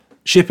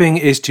Shipping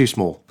is too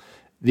small.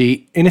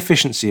 The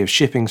inefficiency of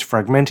shipping's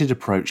fragmented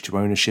approach to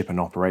ownership and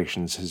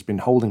operations has been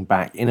holding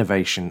back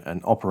innovation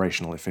and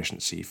operational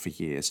efficiency for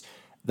years.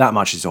 That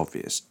much is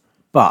obvious.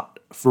 But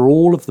for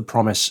all of the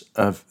promise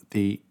of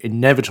the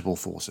inevitable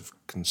force of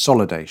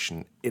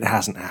consolidation, it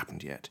hasn't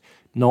happened yet,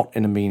 not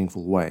in a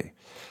meaningful way.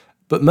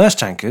 But Maersk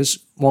Tankers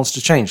wants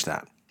to change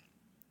that.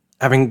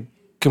 Having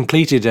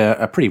completed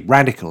a pretty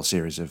radical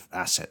series of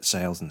asset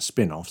sales and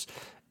spin-offs,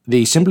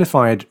 the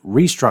simplified,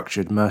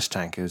 restructured Maersk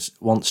Tankers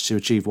wants to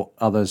achieve what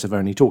others have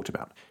only talked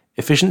about: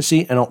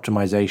 efficiency and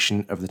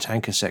optimization of the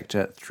tanker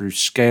sector through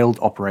scaled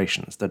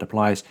operations that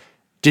applies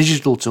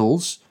digital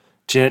tools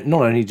to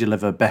not only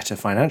deliver better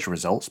financial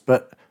results,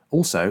 but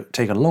also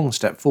take a long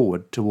step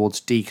forward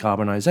towards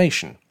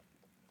decarbonization.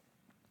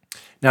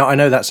 Now, I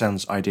know that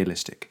sounds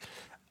idealistic,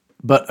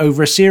 but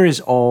over a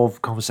series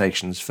of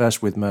conversations,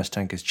 first with Maersk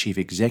Tankers Chief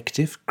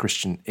Executive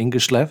Christian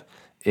Ingerslev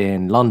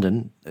in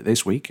London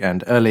this week,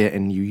 and earlier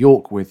in New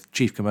York with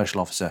Chief Commercial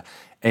Officer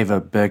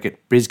Eva Birgit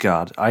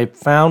Brisgaard, I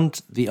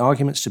found the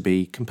arguments to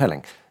be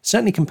compelling.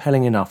 Certainly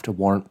compelling enough to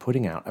warrant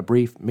putting out a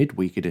brief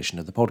midweek edition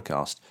of the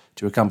podcast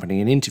to accompany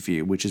an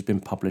interview which has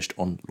been published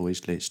on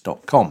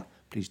lloydslist.com.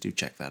 Please do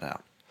check that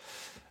out.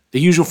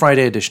 The usual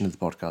Friday edition of the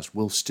podcast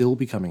will still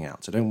be coming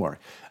out, so don't worry.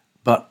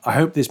 But I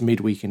hope this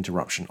midweek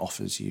interruption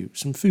offers you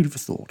some food for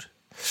thought.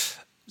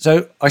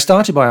 So I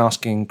started by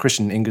asking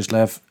Christian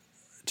Ingerslev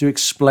to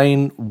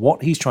explain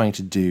what he's trying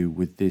to do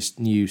with this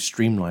new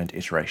streamlined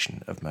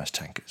iteration of Maersk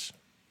Tankers.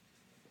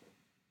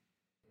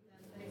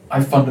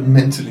 I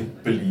fundamentally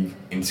believe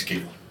in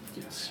scale.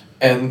 Yes.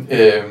 And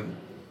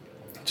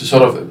to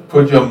sort of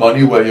put your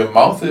money where your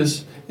mouth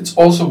is, it's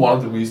also one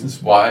of the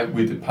reasons why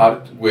we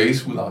departed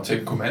ways with our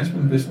technical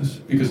management business,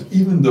 because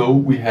even though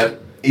we had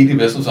 80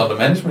 vessels under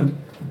management,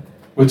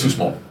 we're too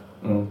small.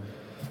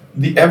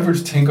 The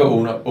average tanker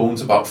owner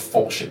owns about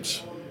 4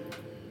 ships.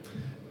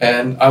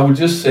 And I would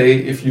just say,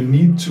 if you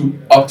need to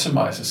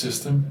optimize a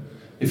system,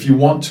 if you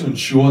want to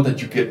ensure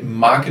that you get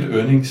market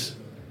earnings,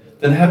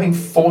 then having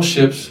 4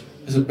 ships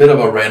is a bit of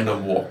a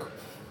random walk.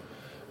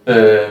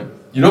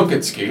 You don't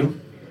get scale.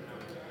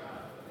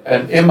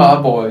 An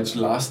MR voyage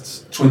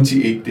lasts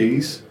 28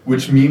 days,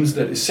 which means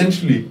that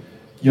essentially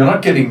you're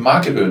not getting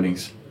market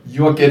earnings.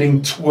 You are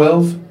getting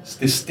 12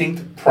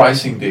 distinct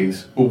pricing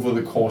days over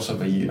the course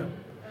of a year.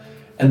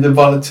 And the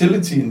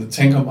volatility in the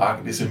tanker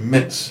market is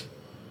immense.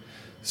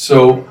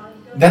 So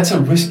that's a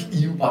risk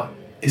you are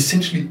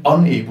essentially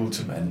unable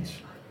to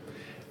manage.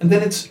 And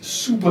then it's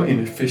super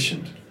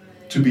inefficient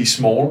to be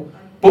small,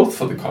 both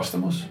for the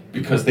customers,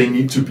 because they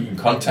need to be in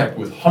contact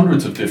with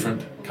hundreds of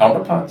different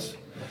counterparts,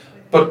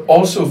 but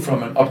also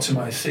from an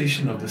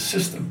optimization of the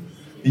system,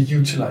 the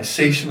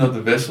utilization of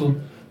the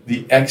vessel,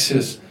 the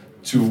access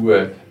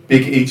to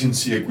big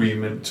agency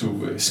agreement,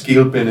 to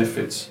scale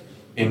benefits,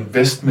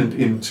 investment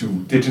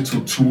into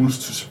digital tools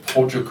to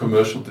support your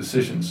commercial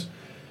decisions.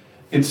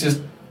 It's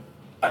just,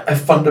 I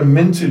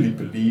fundamentally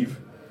believe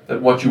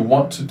that what you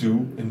want to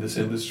do in this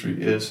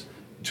industry is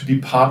to be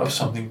part of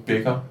something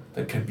bigger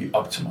that can be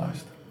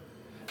optimized.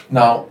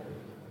 Now,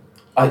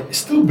 I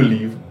still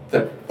believe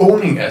that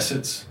owning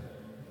assets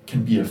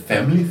can be a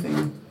family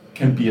thing,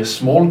 can be a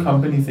small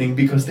company thing,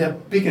 because they're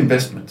big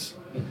investments.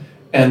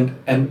 And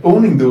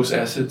owning those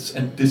assets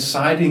and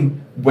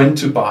deciding when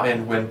to buy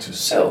and when to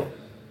sell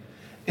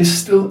is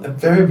still a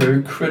very,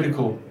 very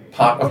critical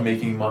part of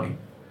making money.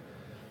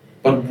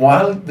 But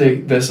while the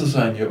vessels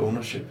are in your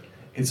ownership,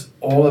 it's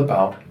all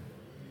about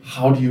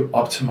how do you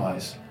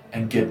optimize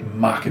and get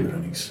market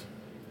earnings.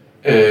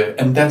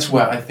 And that's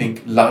where I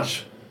think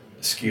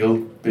large-scale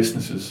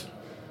businesses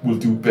will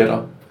do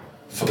better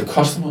for the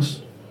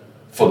customers,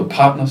 for the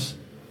partners,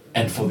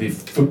 and for the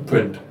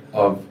footprint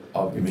of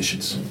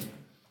emissions.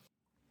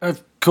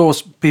 Of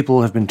course,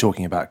 people have been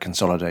talking about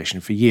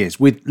consolidation for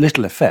years with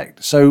little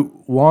effect. So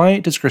why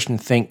does Christian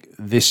think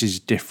this is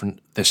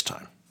different this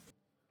time?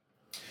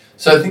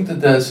 So I think that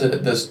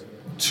there's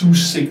 2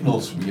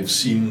 signals we have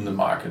seen in the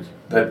market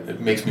that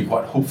makes me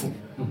quite hopeful.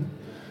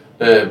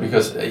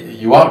 Because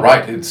you are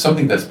right, it's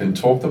something that's been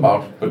talked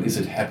about, but is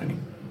it happening?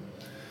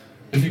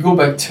 If you go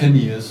back 10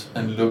 years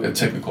and look at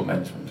technical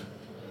management,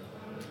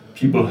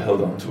 people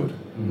held on to it.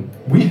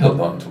 We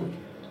held on to it.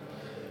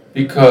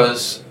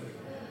 Because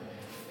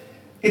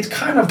it's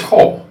kind of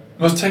core.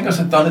 Most tankers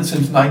have done it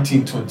since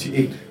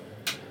 1928.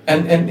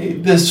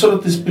 And there's sort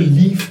of this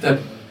belief that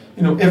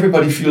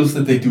everybody feels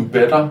that they do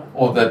better,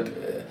 or that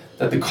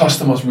the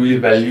customers really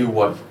value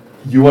what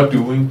you are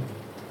doing.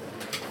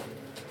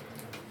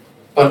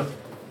 But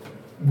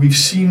we've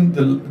seen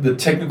the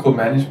technical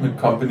management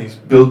companies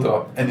build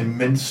up an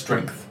immense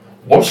strength,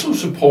 also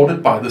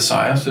supported by the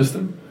SIRE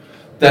system,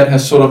 that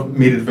has sort of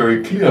made it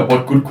very clear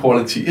what good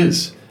quality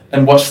is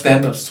and what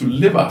standards to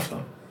live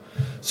after.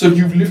 So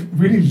you've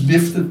really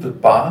lifted the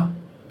bar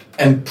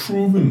and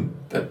proven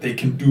that they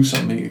can do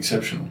something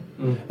exceptional.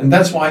 And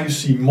that's why you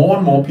see more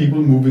and more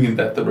people moving in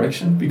that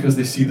direction, because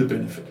they see the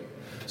benefit.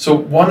 So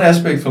one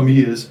aspect for me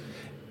is,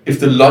 if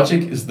the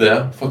logic is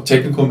there for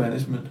technical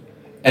management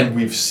and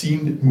we've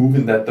seen it move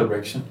in that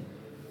direction,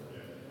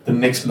 the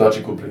next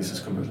logical place is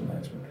commercial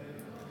management.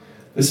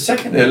 The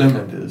second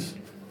element is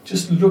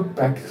just look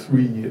back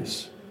 3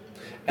 years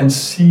and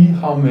see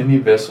how many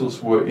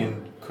vessels were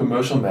in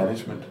commercial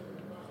management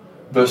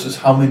versus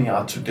how many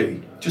are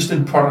today, just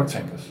in product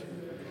tankers.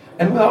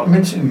 And without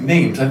mentioning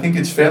names, I think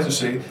it's fair to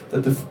say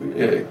that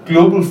the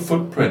global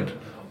footprint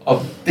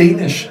of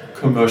Danish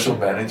commercial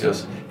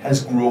managers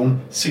has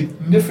grown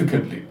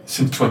significantly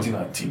since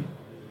 2019.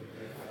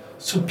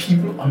 So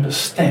people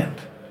understand.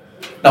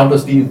 Now,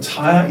 does the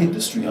entire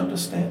industry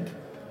understand?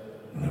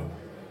 No.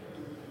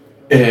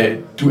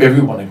 Do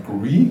everyone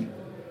agree?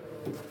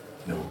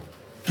 No.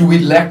 Do we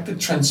lack the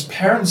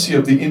transparency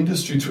of the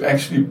industry to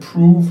actually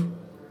prove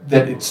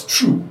that it's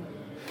true?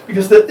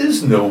 Because there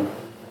is no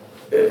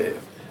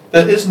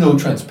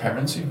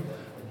transparency.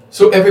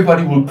 So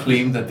everybody will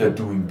claim that they're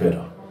doing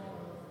better.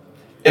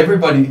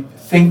 Everybody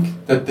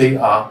think that they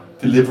are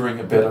delivering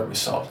a better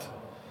result.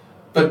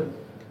 But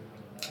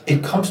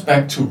it comes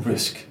back to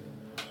risk.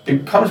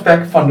 It comes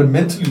back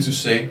fundamentally to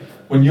say,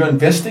 when you're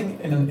investing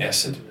in an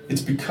asset,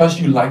 it's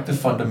because you like the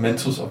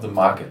fundamentals of the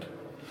market.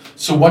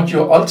 So what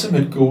your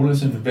ultimate goal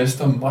as an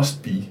investor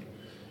must be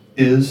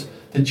is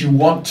that you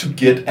want to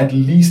get at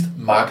least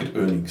market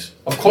earnings.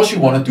 Of course you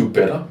want to do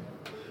better,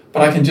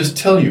 but I can just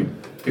tell you,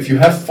 if you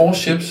have 4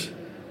 ships,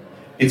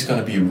 it's going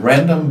to be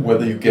random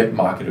whether you get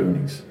market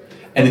earnings.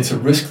 And it's a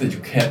risk that you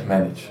can't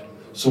manage.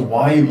 So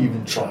why are you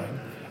even trying?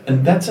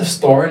 And that's a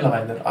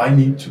storyline that I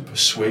need to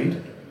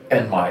persuade,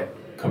 and my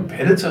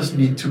competitors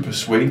need to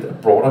persuade a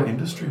broader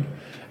industry.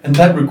 And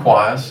that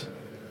requires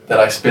that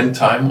I spend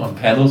time on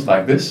panels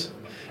like this.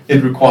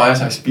 It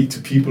requires I speak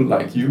to people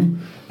like you,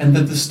 and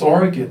that the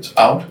story gets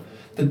out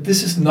that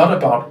this is not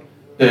about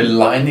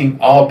lining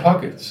our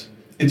pockets.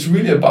 It's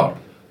really about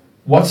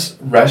what's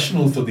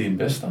rational for the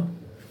investor,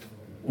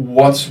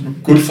 what's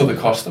good for the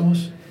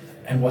customers,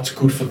 and what's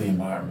good for the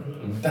environment.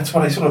 Mm-hmm. That's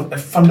what I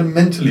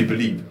fundamentally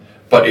believe.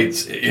 But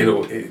it's,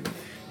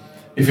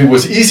 if it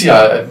was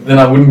easier, then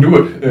I wouldn't do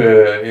it.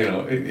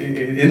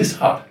 It is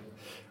hard.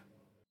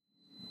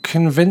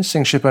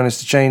 Convincing ship owners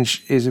to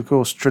change is, of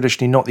course,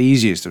 traditionally not the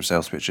easiest of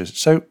sales pitches.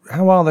 So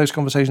how are those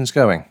conversations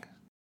going?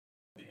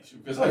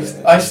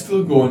 Because I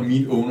still go and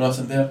meet owners,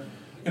 and they're,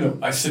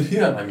 I sit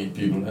here and I meet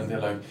people, and they're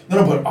like,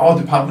 no, but our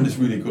department is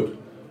really good.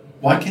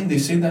 Why can't they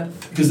say that?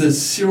 Because there's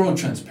zero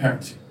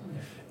transparency.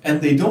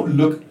 And they don't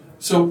look.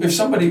 So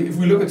if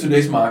we look at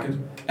today's market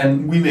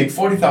and we make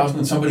 40,000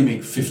 and somebody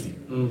makes 50,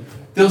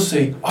 they'll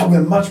say, oh,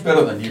 we're much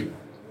better than you.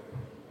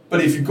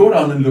 But if you go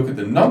down and look at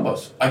the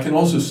numbers, I can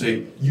also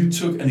say you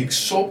took an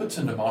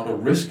exorbitant amount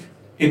of risk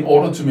in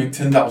order to make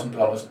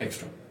 $10,000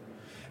 extra.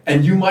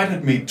 And you might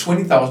have made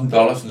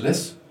 $20,000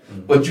 less,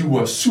 but you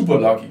were super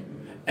lucky.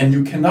 And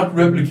you cannot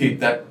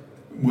replicate that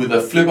with a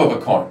flip of a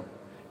coin.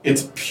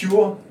 It's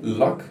pure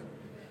luck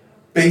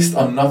based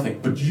on nothing,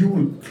 but you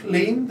will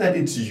claim that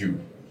it's you.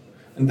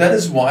 And that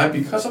is why,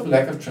 because of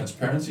lack of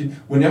transparency,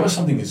 whenever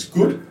something is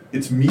good,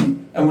 it's me,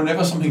 and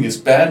whenever something is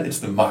bad, it's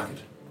the market.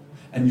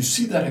 And you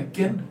see that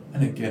again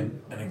and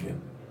again and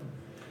again.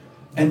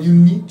 And you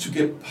need to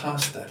get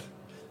past that.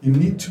 You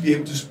need to be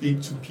able to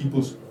speak to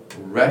people's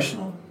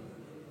rational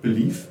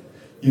belief.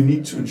 You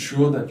need to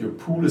ensure that your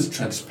pool is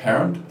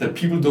transparent, that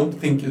people don't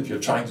think that you're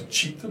trying to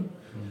cheat them,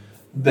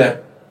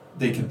 that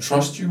they can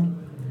trust you,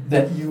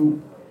 that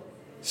you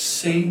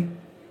say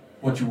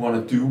what you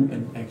want to do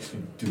and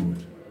actually do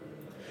it.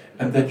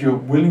 And that you're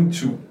willing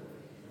to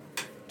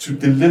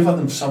deliver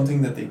them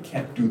something that they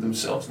can't do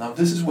themselves. Now,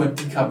 this is where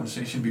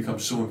decarbonization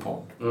becomes so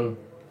important.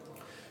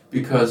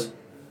 Because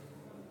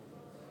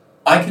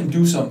I can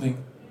do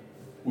something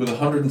with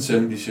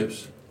 170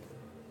 ships.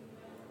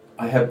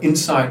 I have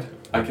insight,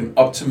 I can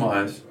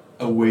optimize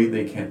a way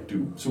they can't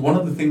do. So one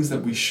of the things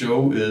that we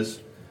show is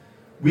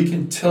we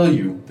can tell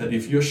you that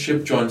if your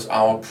ship joins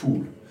our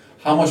pool,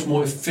 how much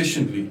more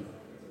efficiently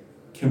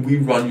can we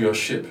run your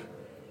ship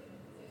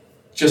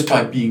just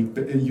by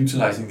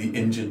utilizing the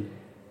engine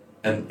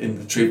and in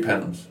the trade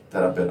patterns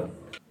that are better.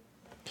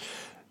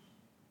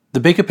 The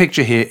bigger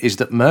picture here is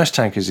that Maersk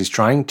Tankers is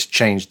trying to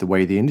change the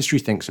way the industry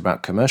thinks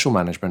about commercial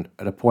management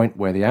at a point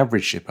where the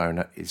average ship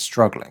owner is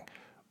struggling.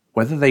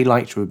 Whether they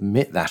like to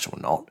admit that or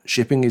not,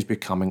 shipping is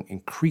becoming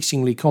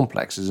increasingly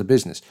complex as a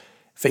business.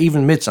 For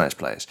even mid-sized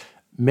players,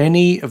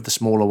 many of the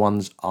smaller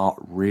ones are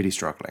really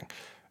struggling.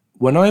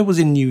 When I was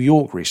in New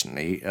York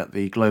recently at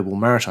the Global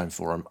Maritime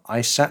Forum,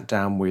 I sat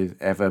down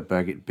with Eva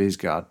Birgit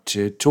Bisgaard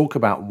to talk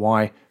about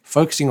why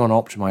focusing on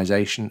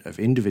optimization of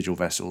individual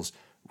vessels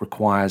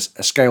requires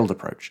a scaled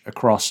approach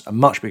across a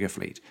much bigger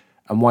fleet,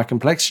 and why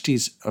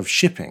complexities of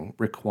shipping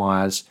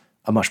requires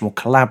a much more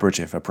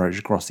collaborative approach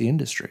across the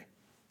industry.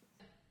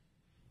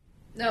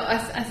 No, I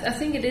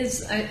think it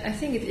is. I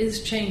think it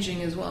is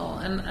changing as well,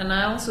 and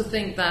I also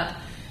think that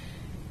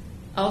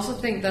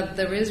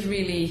there is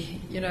really,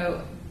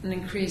 an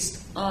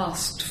increased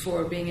ask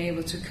for being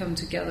able to come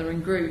together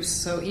in groups.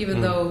 So even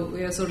though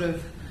we are sort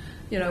of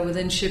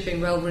within shipping,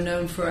 well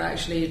renowned for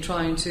actually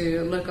trying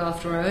to look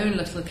after our own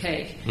little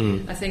cake.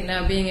 I think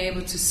now being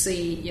able to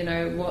see,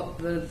 what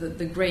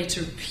the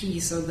greater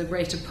piece or the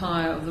greater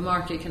pie of the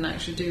market can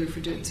actually do if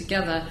we do it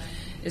together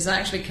is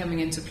actually coming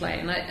into play.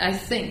 And I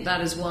think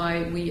that is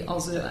why we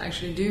also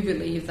actually do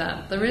believe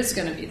that there is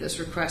going to be this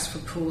request for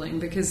pooling,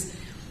 because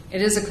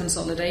it is a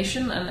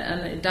consolidation,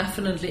 and it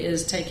definitely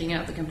is taking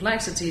out the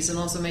complexities and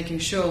also making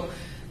sure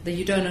that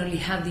you don't only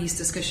have these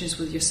discussions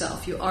with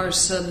yourself. You are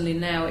suddenly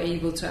now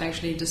able to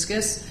actually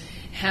discuss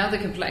how the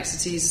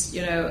complexities,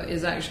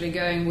 is actually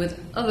going with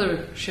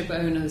other ship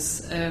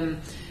owners.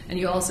 And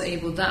you're also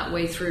able that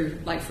way through,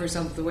 like, for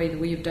example, the way that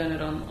we've done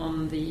it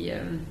on the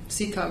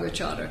Sea Cargo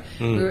Charter.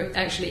 We're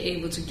actually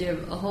able to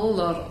give a whole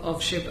lot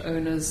of ship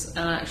owners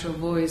an actual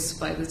voice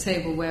by the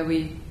table where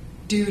we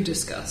do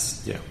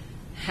discuss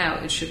how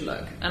it should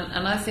look.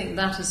 And I think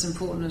that is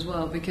important as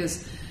well,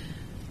 because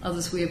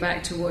others, we are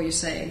back to what you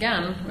say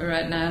again. We're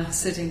right now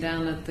sitting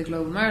down at the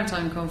Global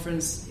Maritime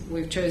Conference.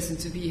 We've chosen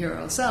to be here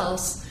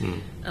ourselves,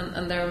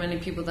 and there are many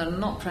people that are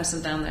not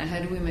present down there. How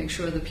do we make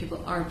sure that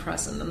people are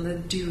present and they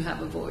do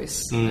have a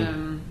voice?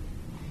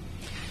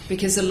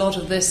 Because a lot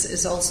of this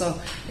is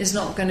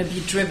not going to be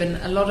driven.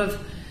 A lot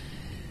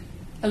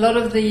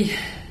of the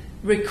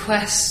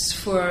requests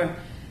for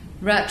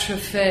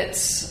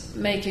retrofits,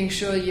 making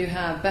sure you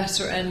have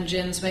better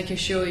engines, making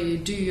sure you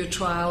do your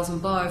trials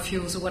and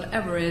biofuels or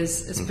whatever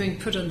is being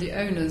put on the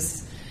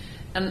owners.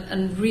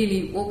 And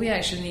really what we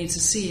actually need to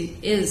see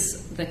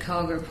is the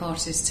cargo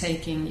parties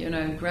taking,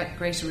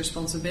 greater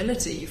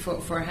responsibility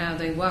for how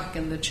they work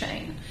in the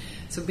chain.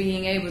 So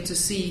being able to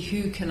see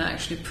who can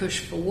actually push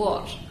for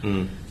what,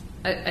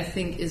 I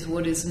think is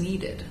what is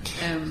needed.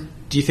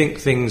 Do you think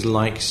things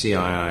like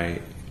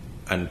CII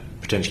and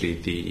potentially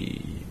the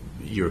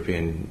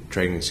European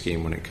trading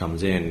scheme, when it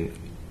comes in,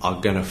 are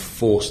going to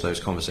force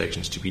those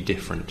conversations to be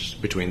different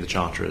between the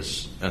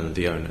charterers and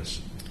the owners?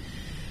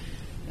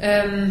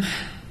 The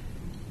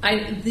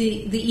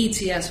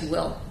ETS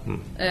will.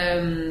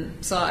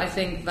 So I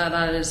think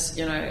that is,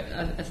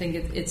 I think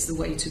it's the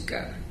way to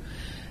go.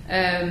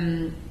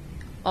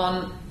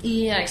 On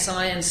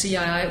EEXI and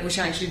CII, which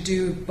actually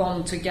do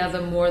bond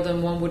together more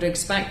than one would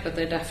expect, but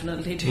they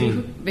definitely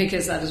do,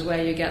 because that is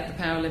where you get the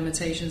power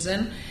limitations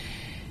in.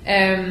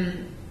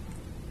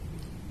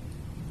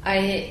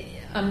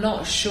 I'm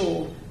not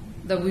sure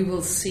that we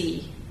will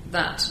see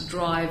that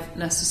drive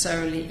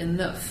necessarily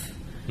enough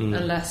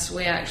unless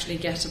we actually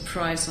get a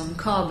price on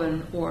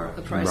carbon or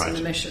a price on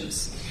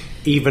emissions.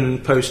 Even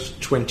post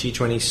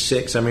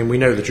 2026, I mean, we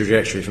know the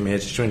trajectory from here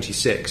to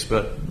 26,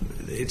 but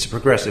it's a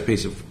progressive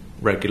piece of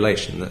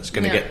regulation that's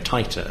going to get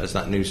tighter as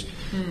that news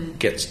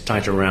gets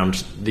tighter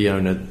around the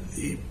owner.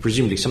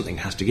 Presumably something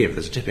has to give.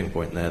 There's a tipping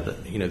point there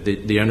that,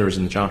 the owners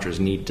and the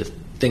charterers need to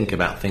think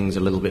about things a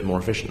little bit more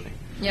efficiently.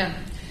 Yeah.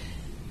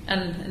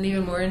 And an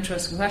even more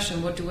interesting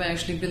question, what do we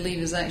actually believe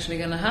is actually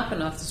going to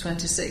happen after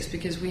 26?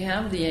 Because we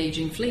have the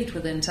aging fleet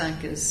within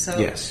tankers.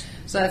 So,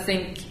 So I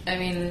think,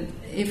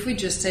 if we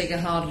just take a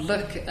hard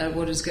look at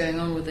what is going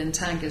on within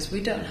tankers,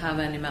 we don't have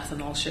any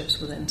methanol ships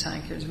within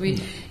tankers.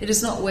 It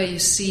is not where you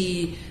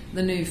see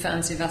the new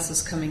fancy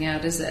vessels coming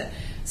out, is it?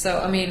 So,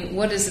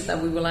 what is it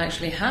that we will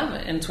actually have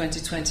in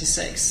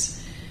 2026?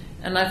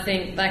 And I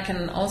think that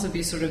can also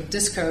be sort of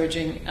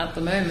discouraging at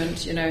the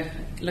moment,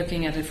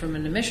 looking at it from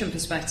an emission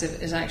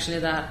perspective, is actually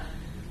that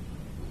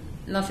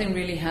nothing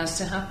really has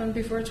to happen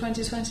before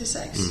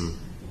 2026.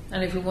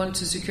 And if we want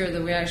to secure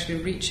that we're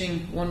actually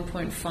reaching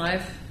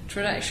 1.5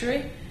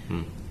 trajectory,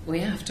 we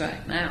have to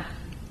act now.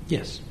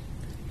 Yes.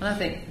 And I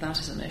think that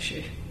is an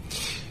issue.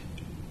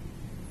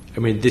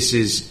 This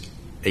is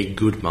a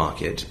good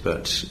market,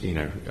 but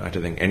I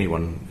don't think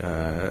anyone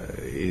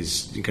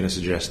is going to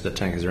suggest that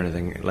tankers are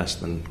anything less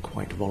than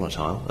quite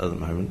volatile at the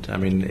moment.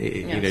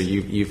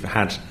 You've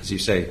had, as you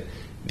say,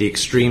 the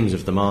extremes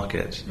of the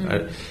market.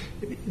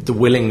 The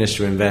willingness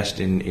to invest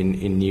in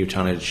new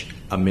tonnage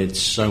amid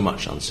so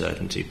much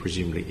uncertainty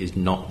presumably is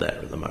not there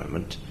at the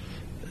moment.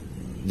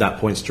 That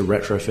points to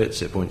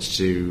retrofits. It points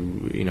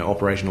to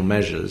operational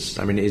measures.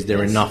 Is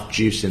there enough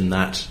juice in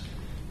that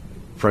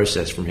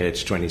process from here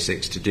to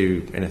 26 to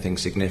do anything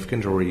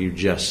significant, or are you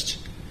just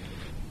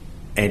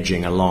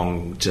edging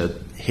along to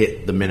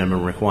hit the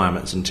minimum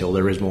requirements until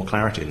there is more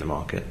clarity in the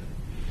market?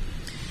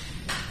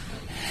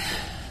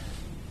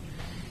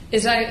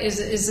 It's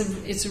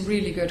a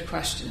really good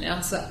question.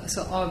 Yeah?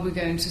 So are we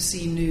going to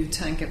see new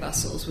tanker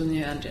vessels with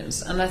new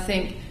engines? And I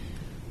think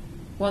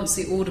once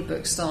the order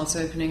book starts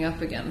opening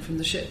up again from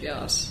the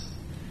shipyards,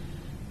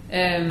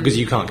 because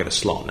you can't get a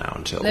slot now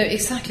until... No,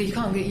 exactly. You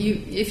can't get...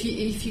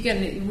 If you get...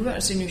 We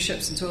won't see new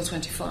ships until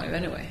 25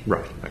 anyway.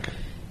 Right, okay.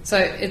 So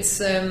it's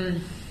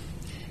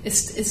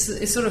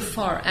sort of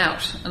far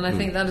out, and I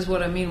think that is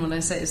what I mean when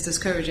I say it's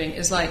discouraging.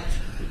 It's like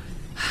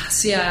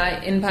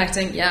CII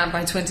impacting,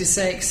 by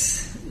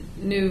 26,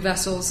 new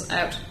vessels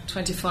out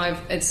 25.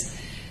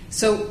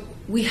 So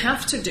we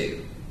have to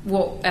do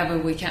whatever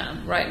we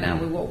can right now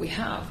with what we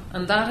have,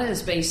 and that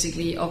is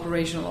basically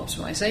operational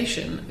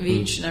optimization of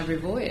each and every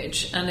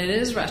voyage, and it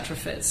is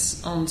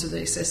retrofits onto the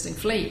existing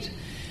fleet.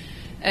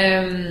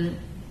 And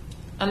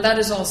that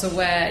is also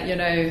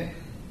where,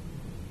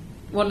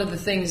 one of the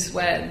things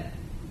where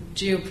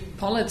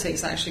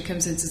geopolitics actually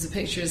comes into the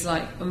picture is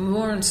like the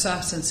more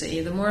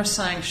uncertainty, the more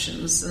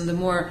sanctions, and the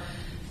more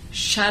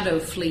shadow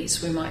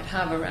fleets we might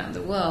have around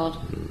the world,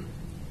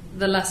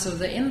 the less of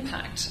the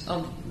impact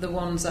of the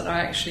ones that are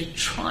actually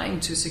trying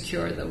to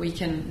secure that we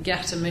can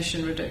get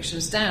emission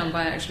reductions down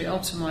by actually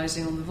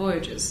optimizing on the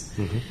voyages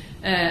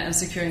and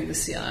securing the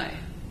CI.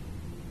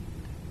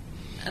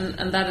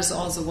 And that is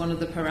also one of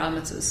the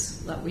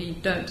parameters that we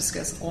don't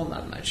discuss all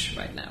that much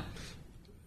right now.